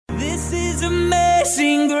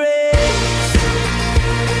Amazing grace,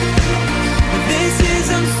 this is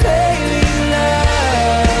unfailing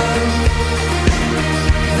love,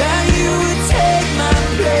 that you would take my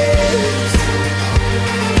place,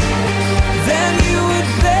 that you would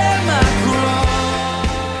bear my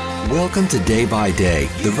cross. Welcome to Day by Day,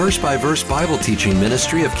 the verse-by-verse Bible teaching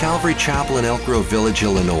ministry of Calvary Chapel in Elk Grove Village,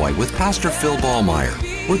 Illinois, with Pastor Phil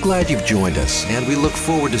Ballmeyer. We're glad you've joined us, and we look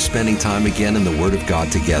forward to spending time again in the Word of God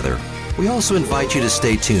together. We also invite you to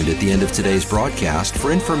stay tuned at the end of today's broadcast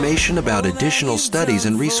for information about additional studies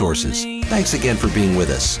and resources. Thanks again for being with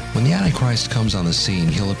us. When the Antichrist comes on the scene,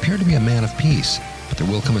 he'll appear to be a man of peace, but there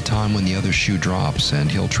will come a time when the other shoe drops,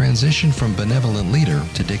 and he'll transition from benevolent leader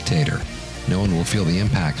to dictator. No one will feel the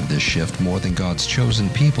impact of this shift more than God's chosen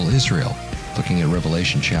people, Israel. Looking at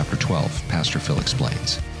Revelation chapter 12, Pastor Phil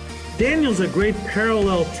explains. Daniel's a great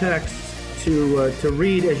parallel text to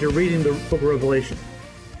read as you're reading the book of Revelation,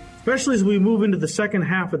 especially as we move into the second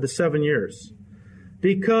half of the 7 years,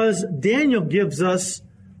 because Daniel gives us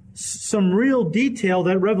some real detail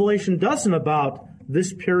that Revelation doesn't about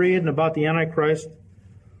this period and about the Antichrist.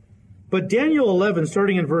 But Daniel 11,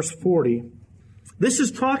 starting in verse 40, this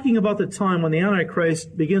is talking about the time when the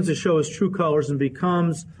Antichrist begins to show his true colors and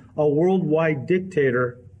becomes a worldwide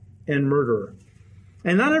dictator and murderer.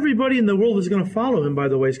 And not everybody in the world is going to follow him, by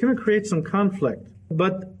the way. It's going to create some conflict.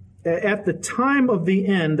 But at the time of the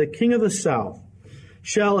end, the king of the south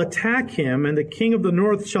shall attack him, and the king of the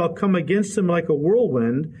north shall come against him like a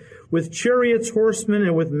whirlwind, with chariots, horsemen,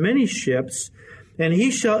 and with many ships, and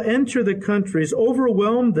he shall enter the countries,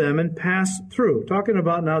 overwhelm them, and pass through. Talking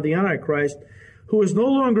about now the Antichrist, who is no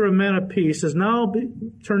longer a man of peace, has now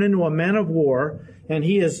turned into a man of war, and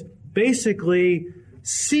he is basically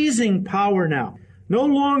seizing power now. No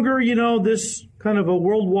longer, this kind of a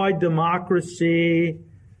worldwide democracy,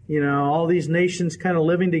 all these nations kind of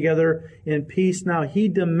living together in peace. Now he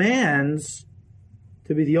demands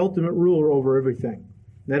to be the ultimate ruler over everything.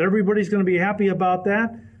 Not everybody's going to be happy about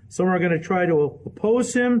that. Some are going to try to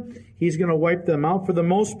oppose him. He's going to wipe them out for the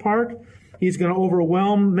most part. He's going to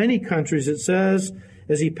overwhelm many countries, it says,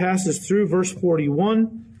 as he passes through. Verse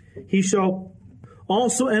 41, he shall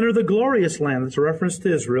also enter the glorious land. That's a reference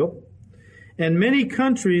to Israel. And many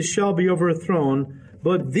countries shall be overthrown,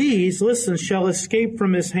 but these, listen, shall escape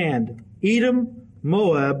from his hand: Edom,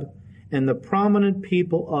 Moab, and the prominent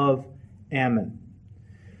people of Ammon.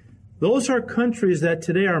 Those are countries that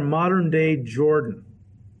today are modern-day Jordan.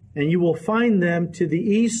 And you will find them to the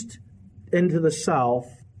east and to the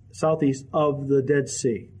southeast of the Dead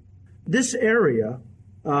Sea. This area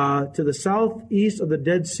to the southeast of the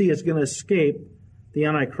Dead Sea is going to escape the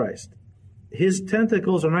Antichrist. His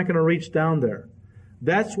tentacles are not going to reach down there.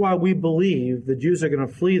 That's why we believe the Jews are going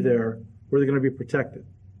to flee there where they're going to be protected.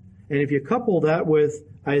 And if you couple that with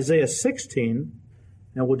Isaiah 16,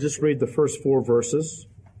 and we'll just read the first 4 verses,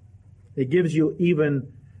 it gives you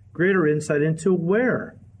even greater insight into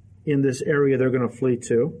where in this area they're going to flee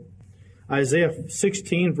to. Isaiah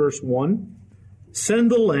 16, verse 1, send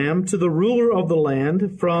the lamb to the ruler of the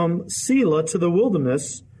land, from Selah to the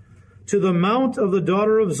wilderness, to the mount of the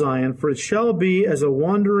daughter of Zion, for it shall be as a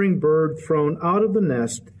wandering bird thrown out of the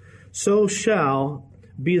nest, so shall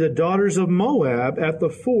be the daughters of Moab at the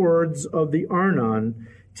fords of the Arnon.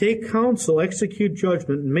 Take counsel, execute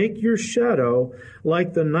judgment, make your shadow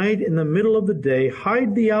like the night in the middle of the day.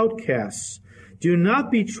 Hide the outcasts. Do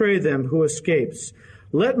not betray them who escapes.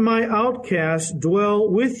 Let my outcasts dwell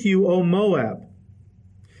with you, O Moab.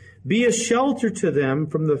 Be a shelter to them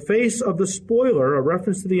from the face of the spoiler, a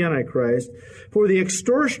reference to the Antichrist, for the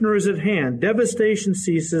extortioner is at hand. Devastation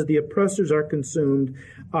ceases, the oppressors are consumed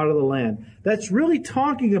out of the land. That's really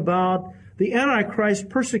talking about the Antichrist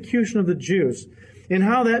persecution of the Jews, and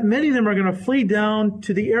how that many of them are going to flee down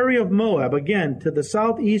to the area of Moab, again, to the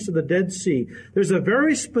southeast of the Dead Sea. There's a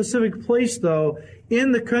very specific place, though,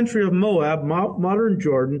 in the country of Moab, modern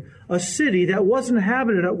Jordan, a city that was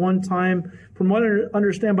inhabited at one time, from what I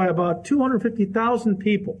understand, by about 250,000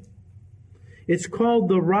 people. It's called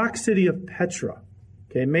the Rock City of Petra,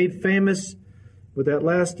 made famous with that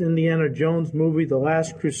last Indiana Jones movie, The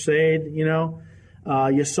Last Crusade.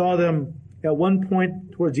 You saw them at one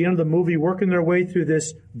point towards the end of the movie working their way through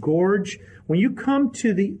this gorge. When you come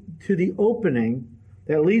to the opening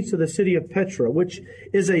that leads to the city of Petra, which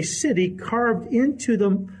is a city carved into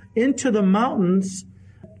the mountains,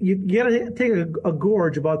 you got to take a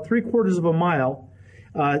gorge about 3/4 of a mile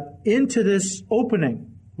into this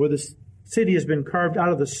opening where the city has been carved out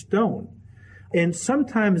of the stone. And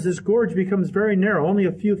sometimes this gorge becomes very narrow, only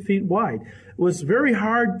a few feet wide. It was very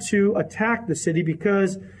hard to attack the city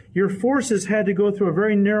because your forces had to go through a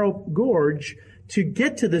very narrow gorge to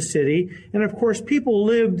get to the city. And of course, people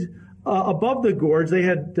lived above the gorge. They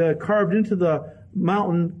had carved into the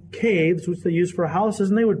mountain caves, which they used for houses,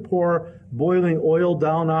 and they would pour boiling oil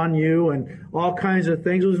down on you and all kinds of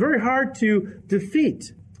things. It was very hard to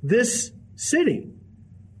defeat this city.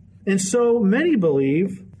 And so many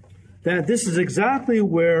believe that this is exactly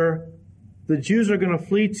where the Jews are going to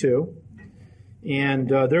flee to. And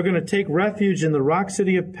they're going to take refuge in the rock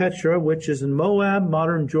city of Petra, which is in Moab,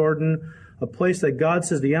 modern Jordan, a place that God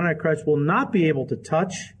says the Antichrist will not be able to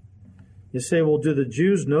touch. You say, well, do the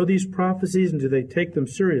Jews know these prophecies and do they take them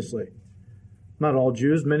seriously? Not all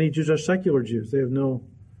Jews. Many Jews are secular Jews. They have no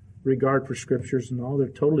regard for scriptures and all. They're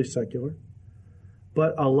totally secular.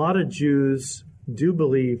 But a lot of Jews do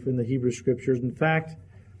believe in the Hebrew scriptures. In fact,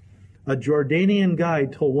 a Jordanian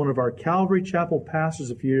guide told one of our Calvary Chapel pastors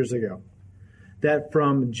a few years ago that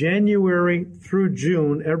from January through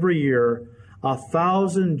June every year,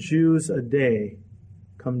 1,000 Jews a day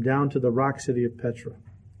come down to the rock city of Petra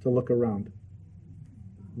to look around.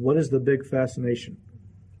 What is the big fascination?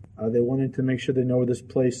 Are they wanting to make sure they know where this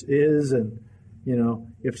place is? And,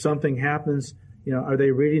 if something happens, are they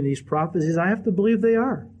reading these prophecies? I have to believe they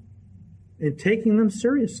are and taking them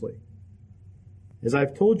seriously. As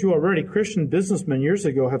I've told you already, Christian businessmen years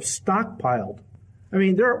ago have stockpiled. I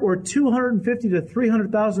mean, there were 250 to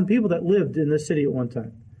 300,000 people that lived in this city at one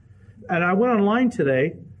time. And I went online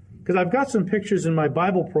today, because I've got some pictures in my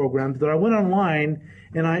Bible program, that I went online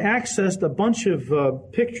and I accessed a bunch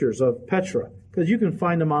of pictures of Petra, because you can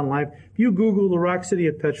find them online. If you Google the rock city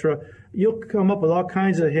of Petra, you'll come up with all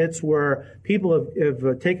kinds of hits where people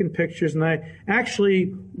have taken pictures. And I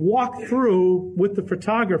actually walked through with the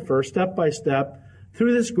photographer, step by step,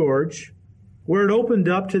 through this gorge, where it opened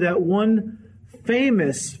up to that one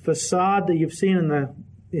famous facade that you've seen in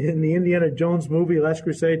the Indiana Jones movie, Last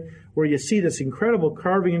Crusade, where you see this incredible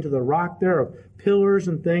carving into the rock there of pillars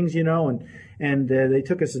and things, and they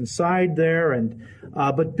took us inside there.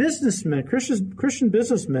 But businessmen, Christian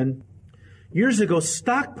businessmen, years ago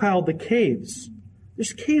stockpiled the caves.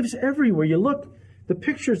 There's caves everywhere. You look, the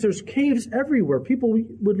pictures, there's caves everywhere. People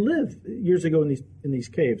would live years ago in these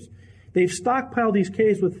caves. They've stockpiled these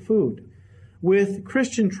caves with food, with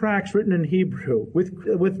Christian tracts written in Hebrew,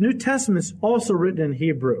 with New Testaments also written in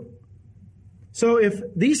Hebrew. So if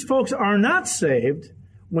these folks are not saved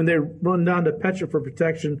when they run down to Petra for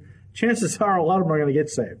protection, chances are a lot of them are going to get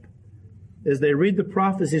saved. As they read the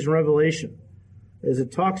prophecies in Revelation, as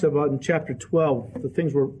it talks about in chapter 12, the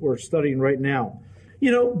things we're studying right now.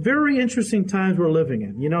 Very interesting times we're living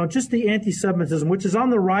in. Just the anti-Semitism, which is on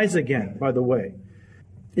the rise again, by the way,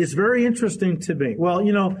 is very interesting to me. Well,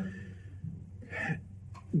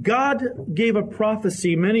 God gave a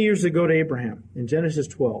prophecy many years ago to Abraham in Genesis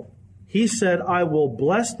 12. He said, I will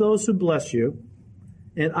bless those who bless you,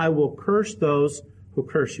 and I will curse those who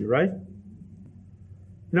curse you, right?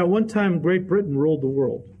 One time Great Britain ruled the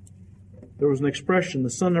world. There was an expression, the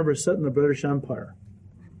sun never set in the British Empire.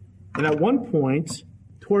 And at one point,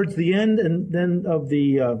 towards the end and then of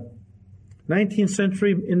the 19th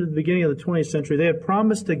century into the beginning of the 20th century, they had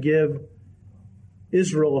promised to give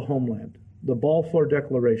Israel a homeland. The Balfour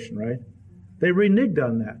Declaration, right? They reneged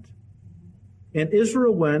on that. And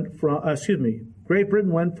Great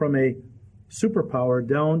Britain went from a superpower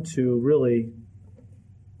down to really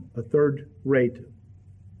a third-rate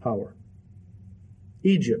power.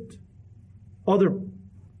 Egypt, other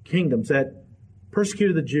kingdoms that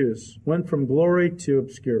persecuted the Jews, went from glory to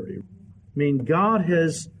obscurity. God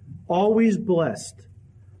has always blessed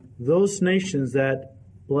those nations that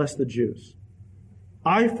bless the Jews.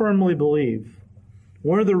 I firmly believe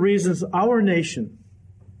one of the reasons our nation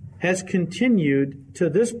has continued to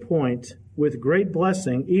this point with great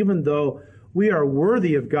blessing, even though we are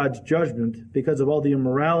worthy of God's judgment because of all the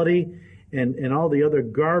immorality and all the other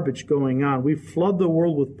garbage going on. We flood the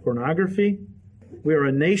world with pornography. We are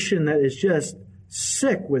a nation that is just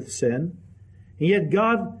sick with sin. And yet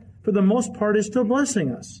God, for the most part, is still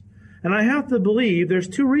blessing us. And I have to believe there's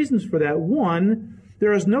two reasons for that. One,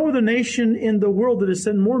 there is no other nation in the world that has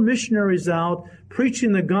sent more missionaries out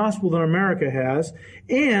preaching the gospel than America has,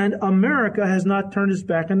 and America has not turned its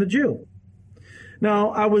back on the Jew. Now,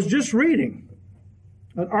 I was just reading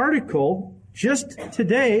an article just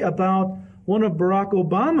today about one of Barack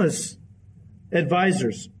Obama's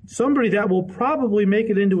advisors, somebody that will probably make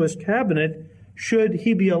it into his cabinet should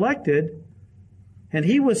he be elected, and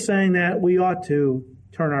he was saying that we ought to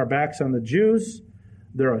turn our backs on the Jews.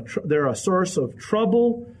 They're a source of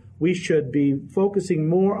trouble. We should be focusing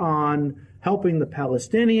more on helping the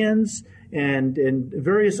Palestinians and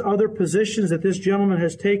various other positions that this gentleman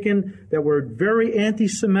has taken that were very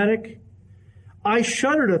anti-Semitic. I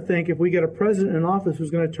shudder to think if we get a president in office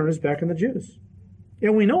who's going to turn his back on the Jews.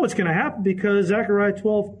 And we know what's going to happen because Zechariah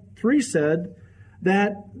 12:3 said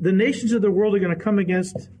that the nations of the world are going to come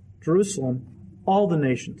against Jerusalem, all the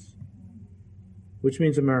nations, which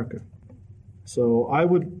means America. So I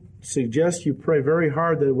would suggest you pray very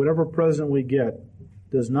hard that whatever president we get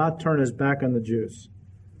does not turn his back on the Jews.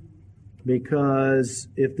 Because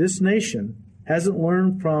if this nation hasn't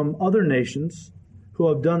learned from other nations who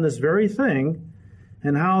have done this very thing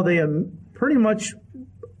and how they have pretty much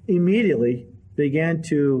immediately began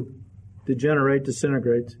to degenerate,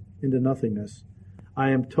 disintegrate into nothingness,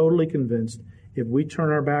 I am totally convinced if we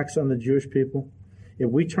turn our backs on the Jewish people, if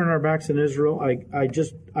we turn our backs on Israel,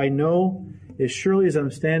 I know as surely as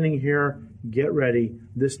I'm standing here, get ready,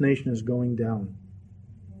 this nation is going down.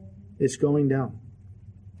 It's going down.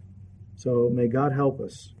 So may God help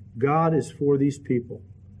us. God is for these people.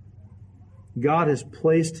 God has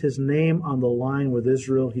placed his name on the line with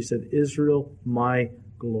Israel. He said, Israel, my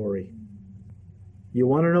glory. You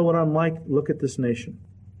want to know what I'm like? Look at this nation.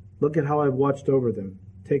 Look at how I've watched over them,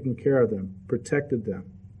 taken care of them, protected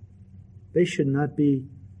them. They should not be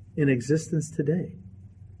in existence today.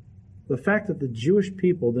 The fact that the Jewish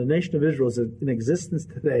people, the nation of Israel, is in existence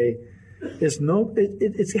today is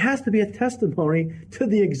it has to be a testimony to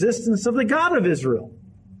the existence of the God of Israel,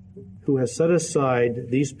 who has set aside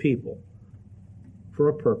these people for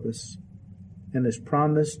a purpose and has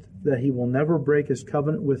promised that he will never break his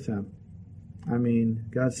covenant with them. I mean,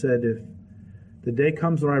 God said, if the day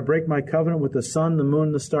comes when I break my covenant with the sun, the moon,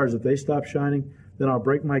 and the stars, if they stop shining, then I'll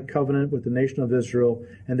break my covenant with the nation of Israel,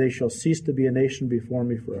 and they shall cease to be a nation before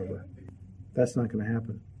me forever. That's not going to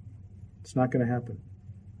happen. It's not going to happen.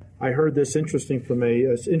 I heard this interesting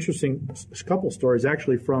couple stories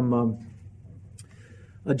actually from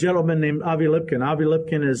a gentleman named Avi Lipkin. Avi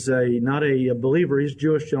Lipkin is not a believer. He's a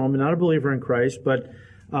Jewish gentleman, not a believer in Christ, but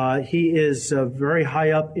he is very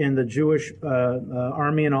high up in the Jewish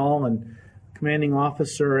army and all, and commanding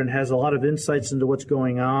officer, and has a lot of insights into what's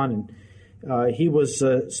going on. And he was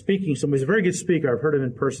speaking. So he's a very good speaker. I've heard him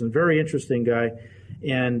in person. Very interesting guy.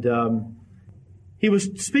 And he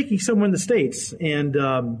was speaking somewhere in the States. And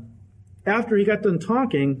after he got done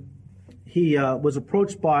talking, he was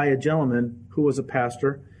approached by a gentleman who was a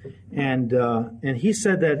pastor. And he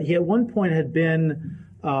said that he at one point had been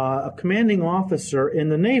a commanding officer in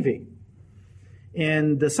the Navy.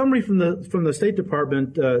 And somebody from the State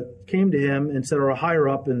Department came to him and said, or a higher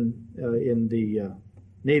up in the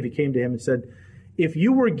Navy came to him and said, if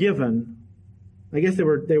you were given, I guess they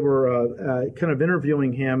were kind of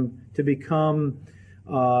interviewing him to become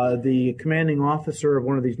the commanding officer of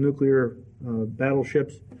one of these nuclear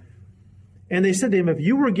battleships. And they said to him, if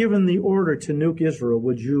you were given the order to nuke Israel,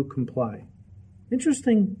 would you comply?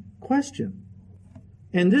 Interesting question.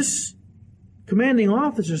 And this commanding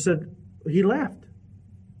officer said, he laughed.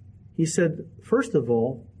 He said, first of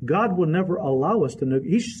all, God would never allow us to nuke.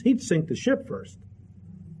 He'd sink the ship first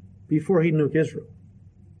before he'd nuke Israel,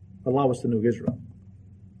 allow us to nuke Israel.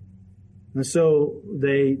 And so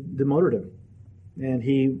they demoted him. And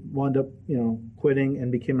he wound up, quitting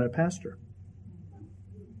and became a pastor.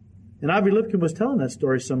 And Avi Lipkin was telling that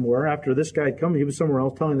story somewhere. After this guy had come, he was somewhere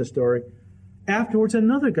else telling the story. Afterwards,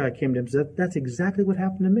 another guy came to him and said, that's exactly what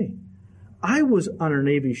happened to me. I was on a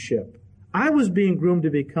Navy ship. I was being groomed to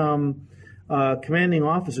become a commanding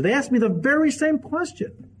officer. They asked me the very same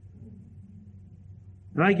question.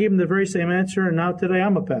 And I gave them the very same answer, and now today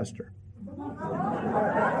I'm a pastor.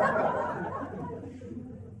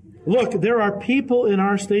 Look, there are people in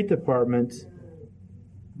our State Department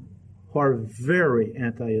who are very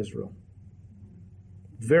anti-Israel.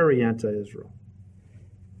 Very anti-Israel.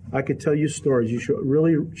 I could tell you stories. You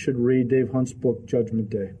really should read Dave Hunt's book, Judgment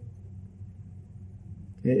Day.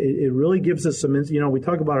 It really gives us some, we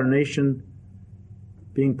talk about our nation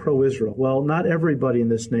being pro-Israel. Well, not everybody in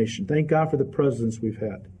this nation. Thank God for the presidents we've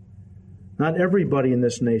had. Not everybody in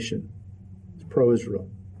this nation is pro-Israel.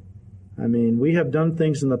 I mean, we have done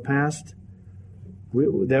things in the past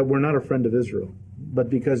that were not a friend of Israel.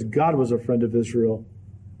 But because God was a friend of Israel,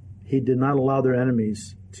 he did not allow their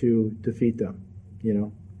enemies to defeat them,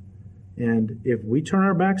 And if we turn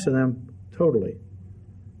our backs on them, totally,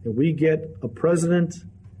 if we get a president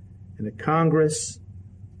and a Congress,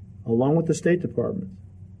 along with the State Department,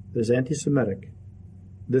 that is anti-Semitic,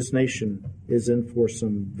 this nation is in for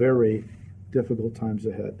some very difficult times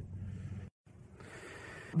ahead.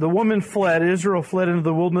 The woman fled, Israel fled into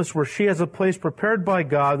the wilderness where she has a place prepared by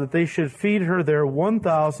God that they should feed her there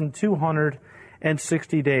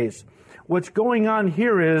 1,260 days. What's going on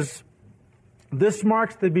here is this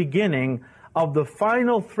marks the beginning of the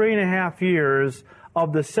final 3.5 years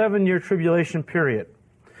of the 7-year tribulation period.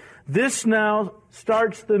 This now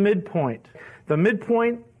starts the midpoint. The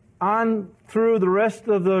midpoint on through the rest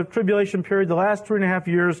of the tribulation period, the last 3.5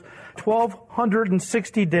 years,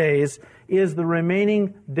 1,260 days is the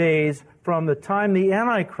remaining days from the time the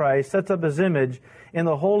Antichrist sets up his image in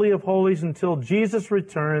the Holy of Holies until Jesus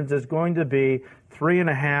returns is going to be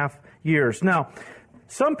 3.5 years. Now,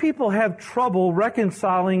 some people have trouble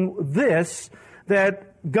reconciling this,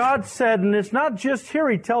 that God said, and it's not just here,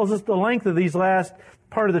 He tells us the length of these last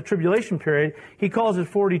part of the tribulation period. He calls it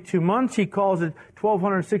 42 months. He calls it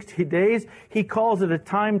 1,260 days. He calls it a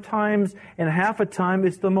times, and half a time.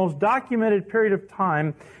 It's the most documented period of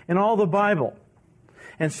time in all the Bible.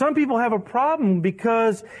 And some people have a problem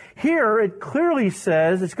because here it clearly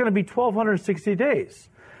says it's going to be 1,260 days.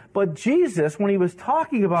 But Jesus, when He was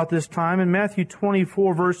talking about this time in Matthew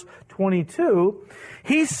 24, verse 22,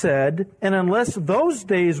 He said, "And unless those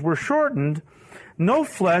days were shortened, no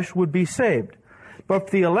flesh would be saved. But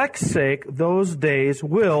for the elect's sake, those days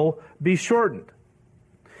will be shortened."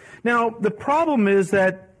 Now, the problem is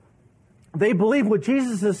that they believe what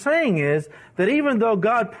Jesus is saying is that even though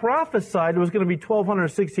God prophesied it was going to be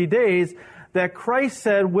 1,260 days, that Christ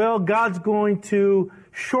said, well, God's going to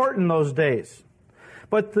shorten those days.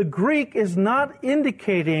 But the Greek is not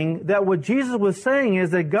indicating that what Jesus was saying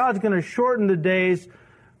is that God's going to shorten the days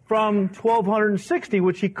from 1,260,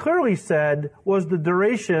 which He clearly said was the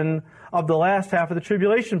duration of the last half of the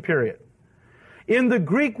tribulation period. In the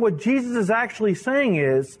Greek, what Jesus is actually saying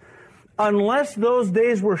is, unless those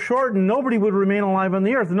days were shortened, nobody would remain alive on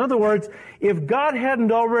the earth. In other words, if God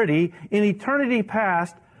hadn't already, in eternity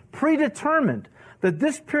past, predetermined that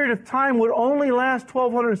this period of time would only last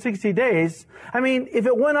 1,260 days, I mean, if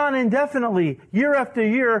it went on indefinitely, year after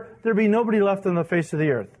year, there'd be nobody left on the face of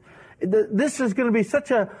the earth. This is going to be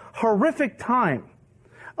such a horrific time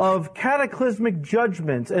of cataclysmic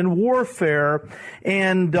judgments and warfare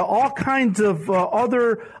and all kinds of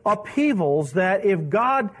other upheavals that if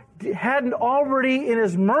God hadn't already in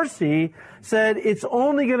His mercy said it's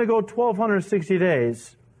only going to go 1,260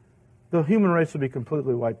 days, the human race would be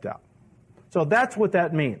completely wiped out. So that's what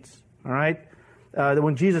that means, all right?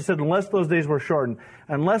 When Jesus said, unless those days were shortened,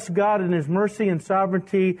 unless God in His mercy and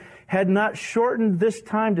sovereignty had not shortened this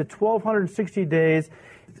time to 1,260 days,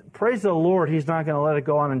 praise the Lord, He's not going to let it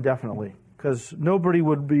go on indefinitely, because nobody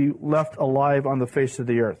would be left alive on the face of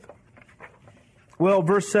the earth. Well,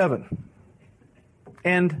 verse 7.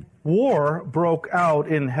 "And war broke out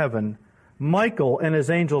in heaven. Michael and his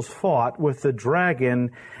angels fought with the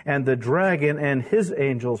dragon, and the dragon and his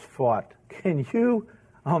angels fought." Can you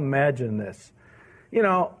imagine this? You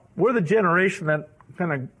know, we're the generation that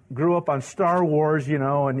kind of grew up on Star Wars,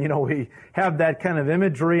 and, we have that kind of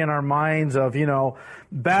imagery in our minds of,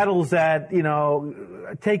 battles that,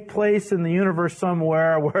 take place in the universe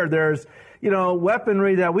somewhere where there's,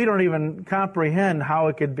 weaponry that we don't even comprehend how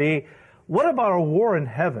it could be. What about a war in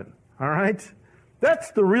heaven? All right?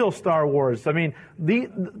 That's the real Star Wars. I mean, the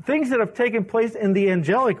things that have taken place in the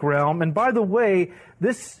angelic realm, and by the way,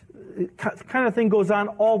 this kind of thing goes on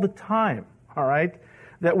all the time, all right?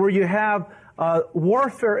 That where you have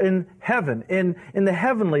warfare in heaven, in the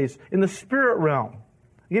heavenlies, in the spirit realm.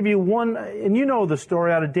 I'll give you one, and you know the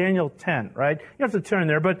story out of Daniel 10, right? You have to turn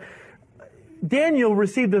there, but Daniel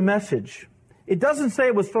received a message. It doesn't say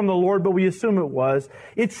it was from the Lord, but we assume it was.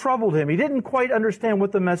 It troubled him. He didn't quite understand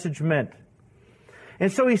what the message meant.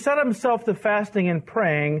 And so he set himself to fasting and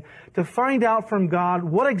praying to find out from God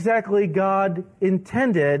what exactly God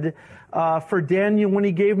intended for Daniel when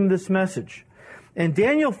He gave him this message. And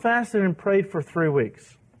Daniel fasted and prayed for 3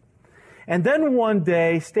 weeks. And then one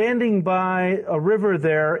day, standing by a river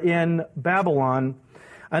there in Babylon,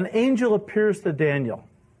 an angel appears to Daniel.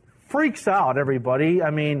 Freaks out everybody. I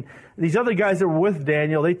mean, these other guys that were with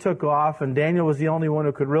Daniel, they took off, and Daniel was the only one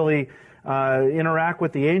who could really interact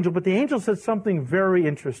with the angel. But the angel said something very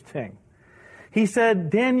interesting. He said,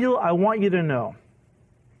 "Daniel, I want you to know,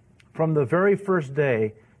 from the very first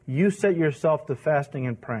day you set yourself to fasting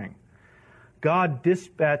and praying, God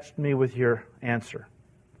dispatched me with your answer.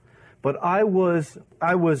 But I was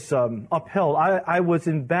upheld. I was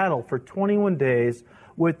in battle for 21 days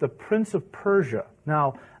with the prince of Persia."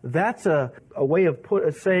 Now, that's a way of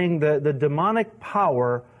saying the demonic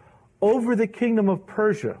power over the kingdom of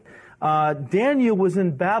Persia. Daniel was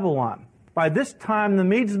in Babylon. By this time, the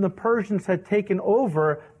Medes and the Persians had taken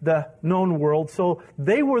over the known world, so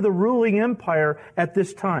they were the ruling empire at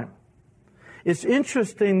this time. It's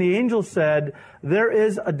interesting, the angel said, there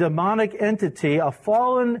is a demonic entity, a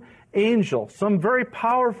fallen angel, some very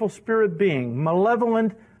powerful spirit being,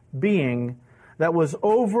 malevolent being, that was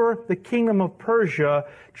over the kingdom of Persia,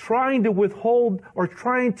 trying to withhold or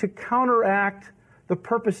trying to counteract the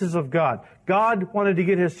purposes of God. God wanted to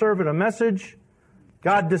get his servant a message.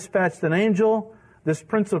 God dispatched an angel. This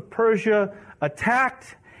prince of Persia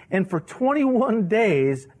attacked, and for 21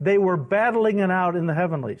 days they were battling it out in the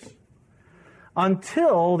heavenlies.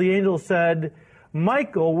 Until the angel said,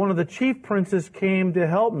 Michael, one of the chief princes, came to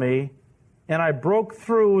help me, and I broke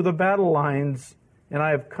through the battle lines, and I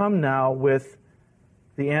have come now with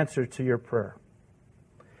the answer to your prayer.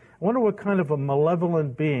 I wonder what kind of a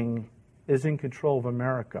malevolent being is in control of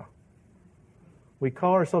America. We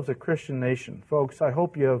call ourselves a Christian nation. Folks, I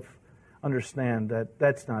hope you understand that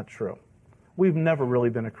that's not true. We've never really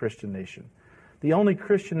been a Christian nation. The only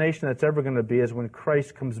Christian nation that's ever going to be is when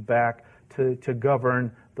Christ comes back to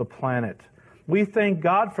govern the planet. We thank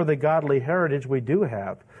God for the godly heritage we do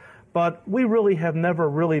have, but we really have never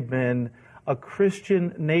really been a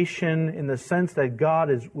Christian nation in the sense that God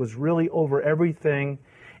was really over everything,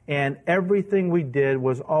 and everything we did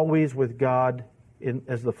was always with God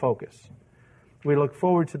as the focus. We look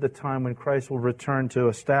forward to the time when Christ will return to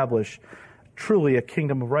establish truly a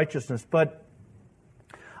kingdom of righteousness. But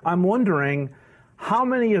I'm wondering how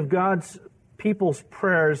many of God's people's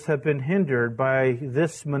prayers have been hindered by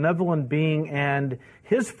this malevolent being and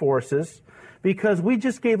his forces because we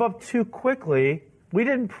just gave up too quickly. We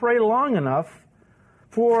didn't pray long enough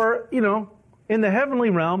for, in the heavenly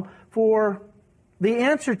realm, for the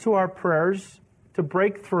answer to our prayers to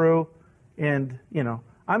break through. And,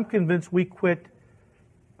 I'm convinced we quit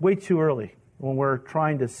way too early when we're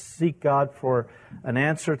trying to seek God for an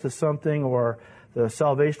answer to something, or the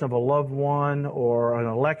salvation of a loved one, or an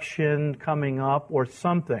election coming up, or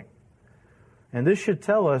something. And this should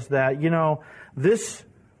tell us that,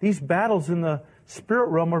 these battles in the spirit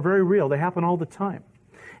realm are very real. They happen all the time.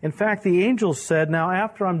 In fact, the angel said, now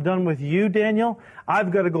after I'm done with you, Daniel,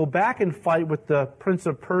 I've got to go back and fight with the prince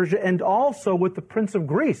of Persia and also with the prince of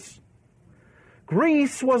Greece.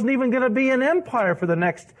 Greece wasn't even going to be an empire for the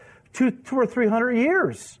next 200 or 300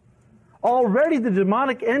 years. Already the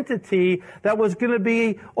demonic entity that was going to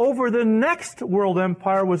be over the next world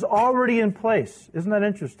empire was already in place. Isn't that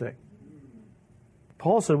interesting?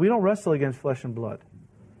 Paul said, we don't wrestle against flesh and blood,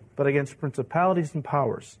 but against principalities and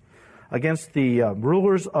powers, against the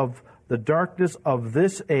rulers of the darkness of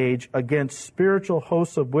this age, against spiritual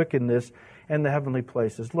hosts of wickedness in the heavenly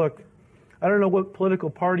places. Look, I don't know what political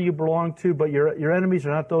party you belong to, but your enemies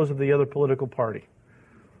are not those of the other political party.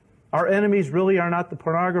 Our enemies really are not the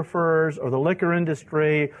pornographers or the liquor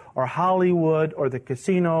industry or Hollywood or the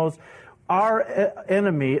casinos. Our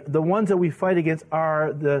enemy, the ones that we fight against,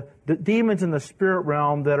 are the demons in the spirit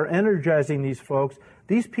realm that are energizing these folks.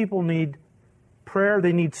 These people need prayer.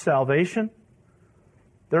 They need salvation.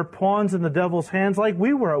 They're pawns in the devil's hands like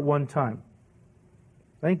we were at one time.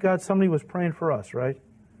 Thank God somebody was praying for us, right?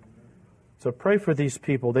 So pray for these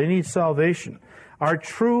people. They need salvation. Our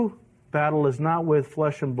true battle is not with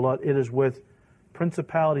flesh and blood. It is with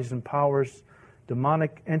principalities and powers,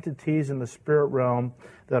 demonic entities in the spirit realm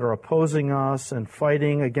that are opposing us and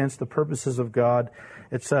fighting against the purposes of God,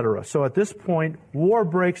 etc. So at this point, war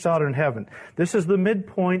breaks out in heaven. This is the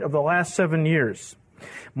midpoint of the last 7 years.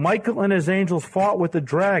 Michael and his angels fought with the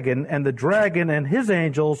dragon, and the dragon and his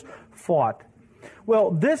angels fought. Well,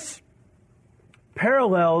 this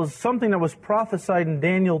parallels something that was prophesied in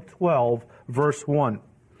Daniel 12, verse 1.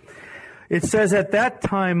 It says, at that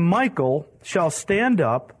time Michael shall stand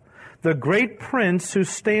up, the great prince who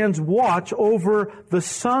stands watch over the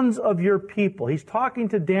sons of your people. He's talking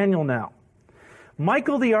to Daniel now.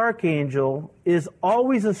 Michael the archangel is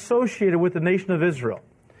always associated with the nation of Israel.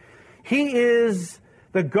 He is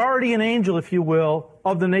the guardian angel, if you will,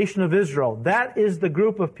 of the nation of Israel. That is the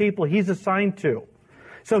group of people he's assigned to.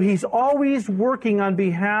 So he's always working on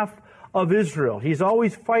behalf of Israel. He's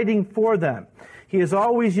always fighting for them. He is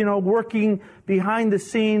always, working behind the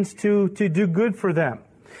scenes to do good for them.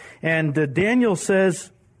 And Daniel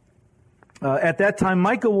says, at that time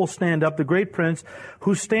Michael will stand up, the great prince,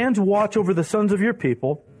 who stands watch over the sons of your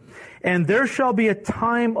people, and there shall be a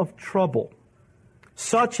time of trouble,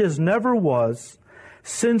 such as never was,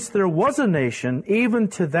 since there was a nation, even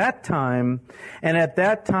to that time, and at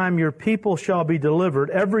that time your people shall be delivered,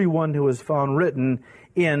 everyone who is found written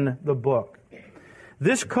in the book.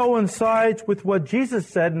 This coincides with what Jesus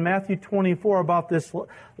said in Matthew 24 about this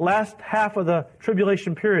last half of the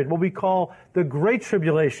tribulation period, what we call the Great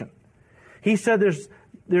Tribulation. He said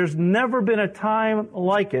there's never been a time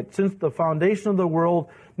like it since the foundation of the world,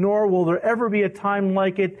 nor will there ever be a time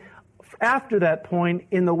like it after that point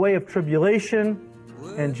in the way of tribulation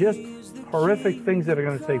and just horrific things that are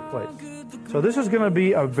going to take place. So this is going to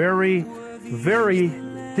be a very very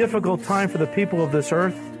difficult time for the people of this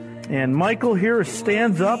earth. And Michael here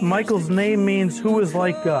stands up. Michael's name means who is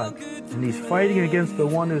like God. And he's fighting against the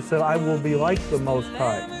one who said, I will be like the Most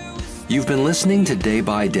High. You've been listening to Day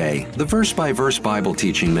by Day, the verse-by-verse Bible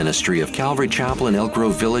teaching ministry of Calvary Chapel in Elk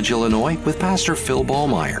Grove Village, Illinois, with Pastor Phil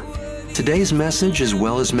Ballmeyer. Today's message, as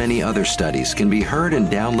well as many other studies, can be heard and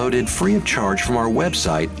downloaded free of charge from our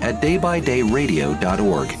website at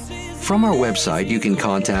daybydayradio.org. From our website, you can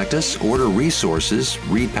contact us, order resources,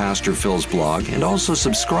 read Pastor Phil's blog, and also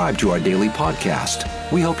subscribe to our daily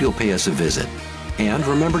podcast. We hope you'll pay us a visit. And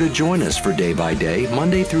remember to join us for Day by Day,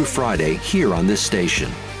 Monday through Friday, here on this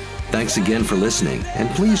station. Thanks again for listening, and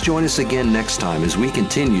please join us again next time as we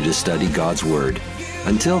continue to study God's Word.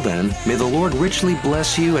 Until then, may the Lord richly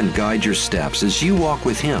bless you and guide your steps as you walk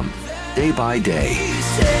with Him, day by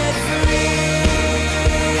day.